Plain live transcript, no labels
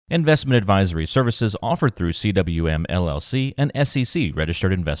Investment advisory services offered through CWM LLC, an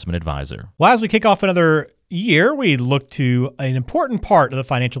SEC-registered investment advisor. Well, as we kick off another year, we look to an important part of the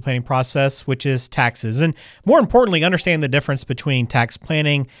financial planning process, which is taxes. And more importantly, understanding the difference between tax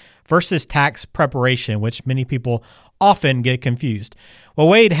planning versus tax preparation, which many people often get confused. Well,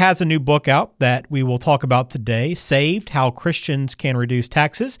 Wade has a new book out that we will talk about today, Saved: How Christians Can Reduce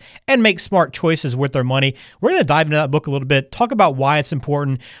Taxes and Make Smart Choices with Their Money. We're going to dive into that book a little bit, talk about why it's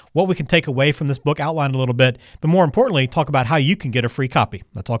important, what we can take away from this book, outline a little bit, but more importantly, talk about how you can get a free copy.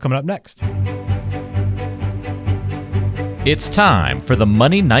 That's all coming up next. It's time for the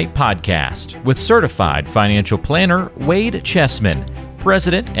Money Night Podcast with certified financial planner Wade Chessman,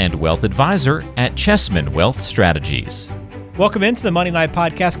 President and Wealth Advisor at Chessman Wealth Strategies. Welcome into the Money Night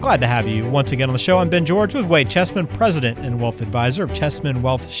Podcast. Glad to have you once again on the show. I'm Ben George with Wade Chessman, President and Wealth Advisor of Chessman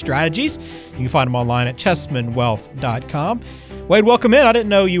Wealth Strategies. You can find him online at chessmanwealth.com. Wade, welcome in. I didn't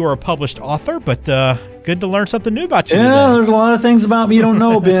know you were a published author, but good to learn something new about you today. There's a lot of things about me you don't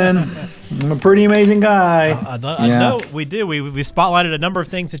know, Ben. I'm a pretty amazing guy. I know we do. We spotlighted a number of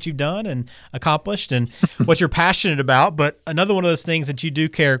things that you've done and accomplished and what you're passionate about. But another one of those things that you do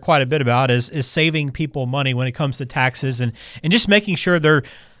care quite a bit about is saving people money when it comes to taxes and just making sure they're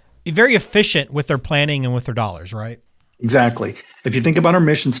very efficient with their planning and with their dollars, right? Exactly. If you think about our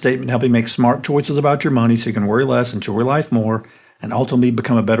mission statement, helping make smart choices about your money so you can worry less, enjoy life more, and ultimately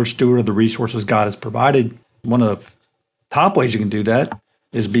become a better steward of the resources God has provided, one of the top ways you can do that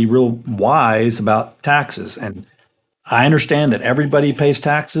is be real wise about taxes. And I understand that everybody pays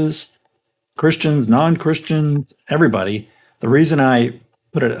taxes, Christians, non-Christians, everybody. The reason I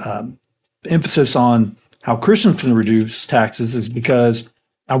put an emphasis on how Christians can reduce taxes is because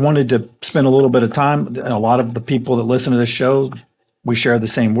I wanted to spend a little bit of time. A lot of the people that listen to this show, we share the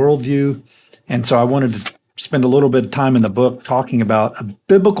same worldview. And so I wanted to spend a little bit of time in the book talking about a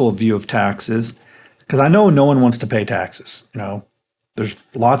biblical view of taxes, because I know no one wants to pay taxes. There's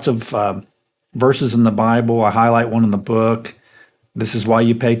lots of verses in the Bible. I highlight one in the book. This is why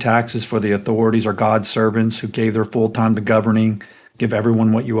you pay taxes, for the authorities are God's servants who gave their full time to governing. Give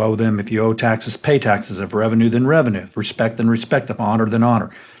everyone what you owe them. If you owe taxes, pay taxes. If revenue, then revenue. If respect, then respect. If honor, then honor.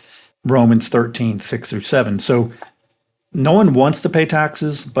 Romans 13:6-7. So no one wants to pay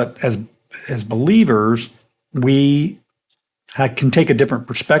taxes, but as believers, we can take a different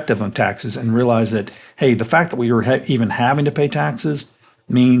perspective on taxes and realize that, hey, the fact that we were even having to pay taxes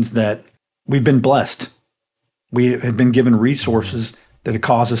means that we've been blessed. We have been given resources that have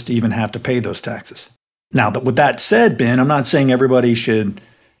caused us to even have to pay those taxes. Now, with that said, Ben, I'm not saying everybody should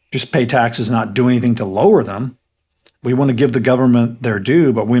just pay taxes and not do anything to lower them. We want to give the government their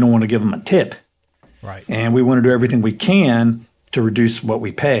due, but we don't want to give them a tip. Right. And we want to do everything we can to reduce what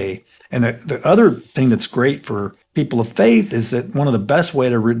we pay. And the other thing that's great for people of faith is that one of the best way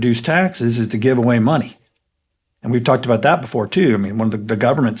to reduce taxes is to give away money. And we've talked about that before too. I mean, one of the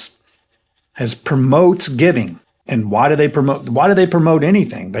governments promotes giving. And why do they promote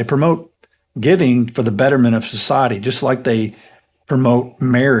anything? They promote giving for the betterment of society, just like they promote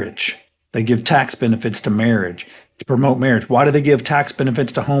marriage. They give tax benefits to marriage, to promote marriage. Why do they give tax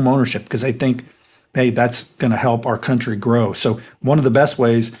benefits to home ownership? Because they think, hey, that's going to help our country grow. So one of the best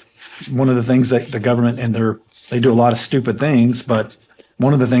ways, one of the things that the government, and they do a lot of stupid things, but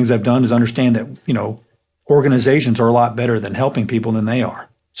one of the things they've done is understand that, organizations are a lot better than helping people than they are.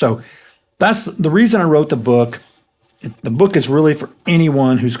 So that's the reason I wrote the book. The book is really for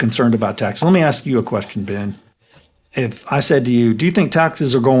anyone who's concerned about taxes. Let me ask you a question, Ben. If I said to you, do you think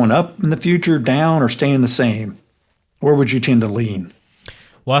taxes are going up in the future, down, or staying the same? Where would you tend to lean?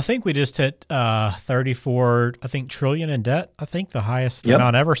 Well, I think we just hit 34, trillion in debt. I think the highest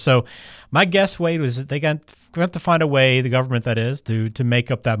amount ever. So my guess, Wade, was that they have to find a way, the government that is, to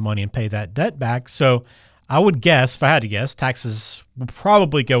make up that money and pay that debt back. So I would guess, if I had to guess, taxes will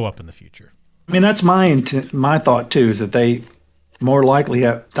probably go up in the future. I mean, that's my thought too, is that they more likely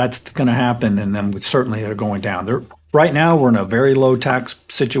that's going to happen than them. Certainly they're going down. Right now we're in a very low tax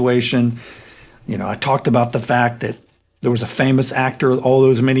situation. I talked about the fact that there was a famous actor all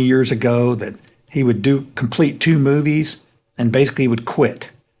those many years ago that he would complete 2 movies and basically would quit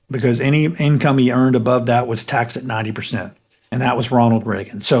because any income he earned above that was taxed at 90%. And that was Ronald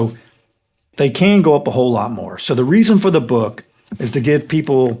Reagan. So they can go up a whole lot more. So the reason for the book is to give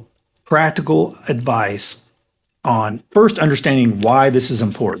people practical advice on first understanding why this is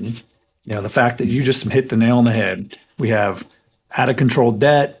important. The fact that you just hit the nail on the head. We have out of control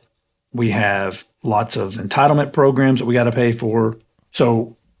debt. We have lots of entitlement programs that we got to pay for.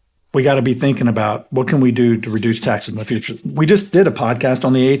 So we got to be thinking about what can we do to reduce taxes in the future. We just did a podcast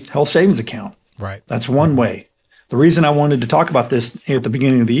on the health savings account. Right. That's one way. The reason I wanted to talk about this here at the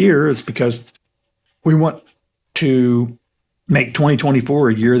beginning of the year is because we want to make 2024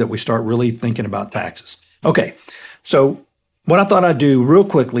 a year that we start really thinking about taxes. Okay, so what I thought I'd do real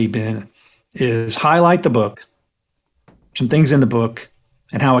quickly, Ben, is highlight the book, some things in the book,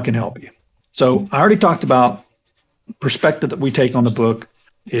 and how it can help you. So I already talked about perspective that we take on the book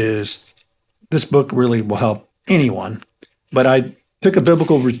is this book really will help anyone, but I took a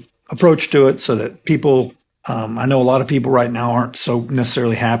biblical approach to it so that people, I know a lot of people right now aren't so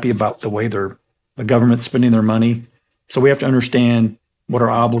necessarily happy about the way the government's spending their money. So we have to understand what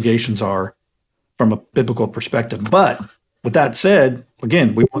our obligations are from a biblical perspective. But with that said,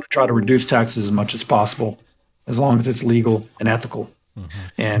 again, we want to try to reduce taxes as much as possible, as long as it's legal and ethical.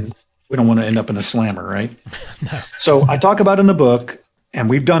 And we don't want to end up in a slammer, right? No. So I talk about in the book, and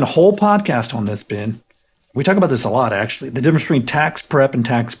we've done a whole podcast on this, Ben. We talk about this a lot, actually, the difference between tax prep and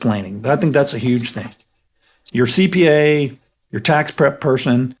tax planning. I think that's a huge thing. Your CPA, your tax prep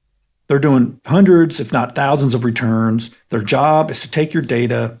person, they're doing hundreds, if not thousands of returns. Their job is to take your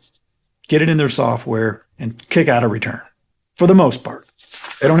data, get it in their software, and kick out a return, for the most part.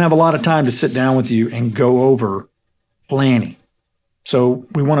 They don't have a lot of time to sit down with you and go over planning. So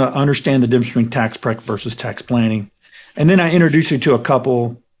we want to understand the difference between tax prep versus tax planning. And then I introduce you to a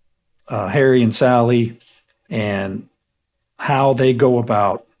couple, Harry and Sally, and how they go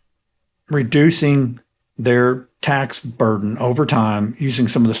about reducing their tax burden over time using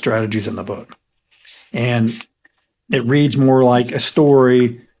some of the strategies in the book. And it reads more like a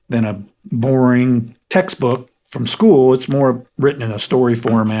story than a boring textbook from school. It's more written in a story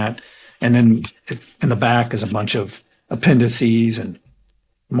format. And then in the back is a bunch of appendices and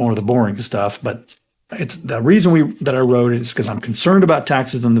more of the boring stuff. But it's the reason that I wrote it is because I'm concerned about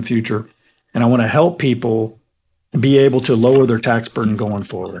taxes in the future, and I want to help people be able to lower their tax burden going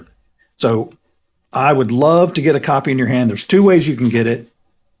forward. So I would love to get a copy in your hand. There's two ways you can get it.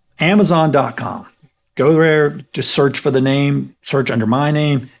 Amazon.com. Go there, just search for the name, search under my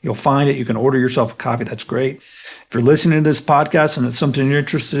name. You'll find it. You can order yourself a copy. That's great. If you're listening to this podcast and it's something you're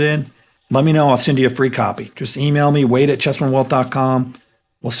interested in, let me know. I'll send you a free copy. Just email me, wade@chessmanwealth.com.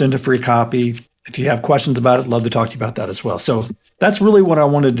 We'll send a free copy. If you have questions about it, love to talk to you about that as well. So that's really what I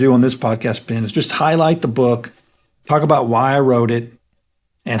wanted to do on this podcast, Ben, is just highlight the book, talk about why I wrote it,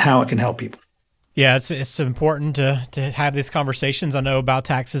 and how it can help people. Yeah, it's important to have these conversations. I know about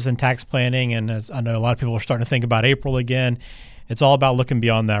taxes and tax planning, and as I know a lot of people are starting to think about April again. It's all about looking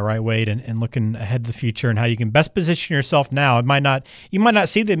beyond that, right, Wade, and looking ahead to the future and how you can best position yourself now. You might not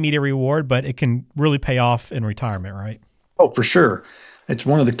see the immediate reward, but it can really pay off in retirement, right? Oh, for sure. It's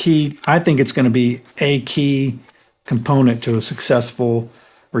one of the key, I think it's going to be a key component to a successful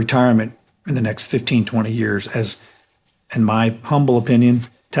retirement in the next 15, 20 years. As in my humble opinion,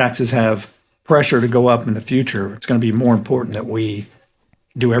 taxes have pressure to go up in the future. It's going to be more important that we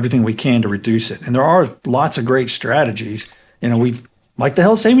do everything we can to reduce it. And there are lots of great strategies. We like the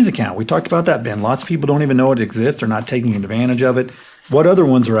health savings account. We talked about that, Ben. Lots of people don't even know it exists. They're not taking advantage of it. What other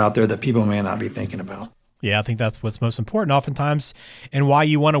ones are out there that people may not be thinking about? Yeah, I think that's what's most important oftentimes, and why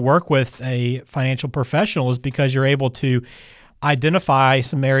you want to work with a financial professional is because you're able to identify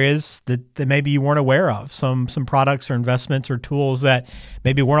some areas that maybe you weren't aware of, some products or investments or tools that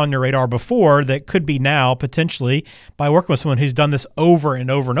maybe weren't on your radar before that could be now potentially by working with someone who's done this over and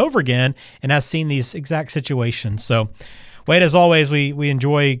over and over again and has seen these exact situations. So Wade, as always, we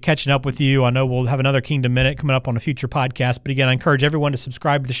enjoy catching up with you. I know we'll have another Kingdom Minute coming up on a future podcast. But again, I encourage everyone to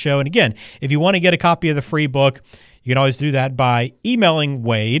subscribe to the show. And again, if you want to get a copy of the free book, you can always do that by emailing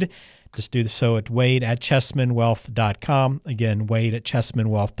Wade. Just do so at wade@chessmanwealth.com. Again,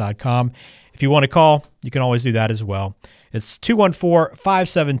 wade@chessmanwealth.com. If you want to call, you can always do that as well. It's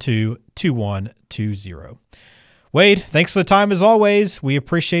 214-572-2120. Wade, thanks for the time as always. We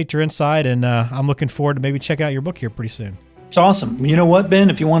appreciate your insight, and I'm looking forward to maybe checking out your book here pretty soon. It's awesome. You know what, Ben?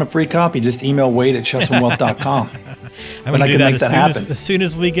 If you want a free copy, just email wade@chessmanwealth.com. I'm going to do that as soon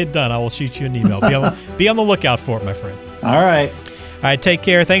as we get done. I will shoot you an email. Be on the lookout for it, my friend. All right. All right, take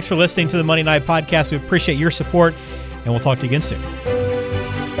care. Thanks for listening to the Money Night Podcast. We appreciate your support, and we'll talk to you again soon.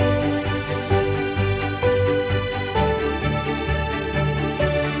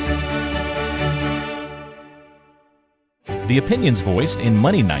 The opinions voiced in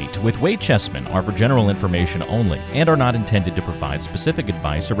Money Night with Wade Chessman are for general information only and are not intended to provide specific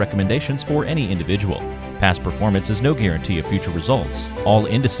advice or recommendations for any individual. Past performance is no guarantee of future results. All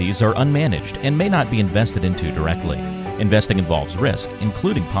indices are unmanaged and may not be invested into directly. Investing involves risk,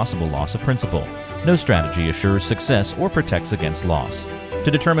 including possible loss of principal. No strategy assures success or protects against loss.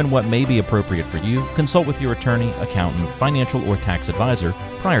 To determine what may be appropriate for you, consult with your attorney, accountant, financial, or tax advisor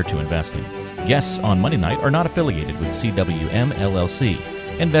prior to investing. Guests on Money Night are not affiliated with CWM LLC.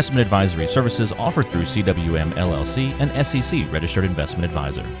 Investment advisory services offered through CWM LLC, an SEC registered investment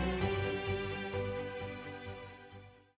advisor.